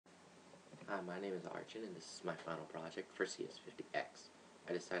Hi, my name is Arjun, and this is my final project for CS50X.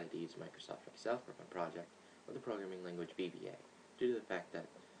 I decided to use Microsoft Excel for my project with the programming language VBA, due to the fact that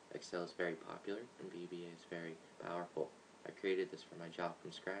Excel is very popular and VBA is very powerful. I created this for my job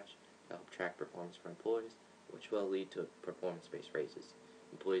from scratch to help track performance for employees, which will lead to performance-based raises.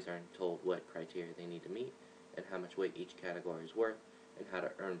 Employees are told what criteria they need to meet and how much weight each category is worth, and how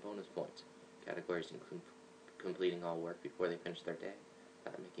to earn bonus points. Categories include completing all work before they finish their day,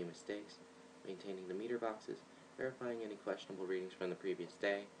 not making mistakes, maintaining the meter boxes, verifying any questionable readings from the previous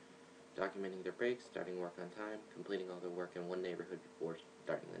day, documenting their breaks, starting work on time, completing all their work in one neighborhood before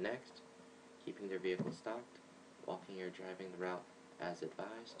starting the next, keeping their vehicle stocked, walking or driving the route as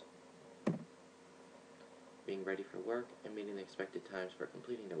advised, being ready for work, and meeting the expected times for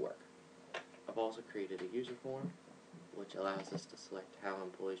completing their work. I've also created a user form which allows us to select how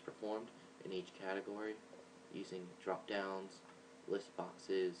employees performed in each category using drop downs, list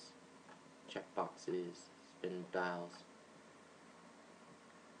boxes, check boxes, spin dials.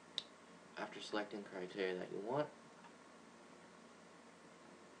 After selecting criteria that you want,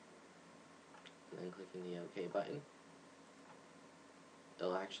 and then clicking the OK button,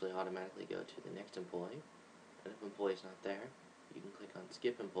 it'll actually automatically go to the next employee, and if employee's not there, you can click on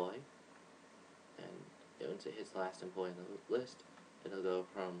skip employee, and once it hits the last employee in the list, it'll go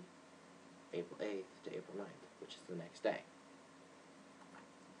from April 8th to April 9th, which is the next day.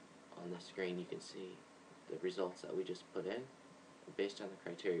 On the screen you can see the results that we just put in. Based on the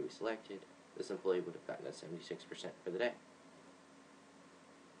criteria we selected, this employee would have gotten a 76% for the day.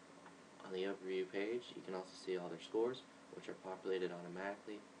 On the overview page, you can also see all their scores, which are populated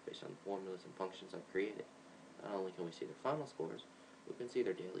automatically based on the formulas and functions I've created. Not only can we see their final scores, we can see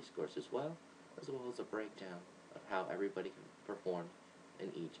their daily scores as well as a breakdown of how everybody performed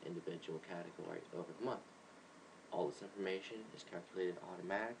in each individual category over the month. All this information is calculated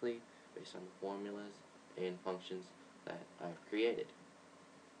automatically based on the formulas and functions that I've created.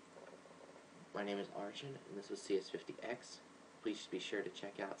 My name is Arjun, and this was CS50X. Please be sure to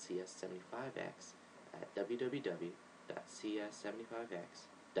check out CS75X at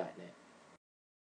www.cs75x.net.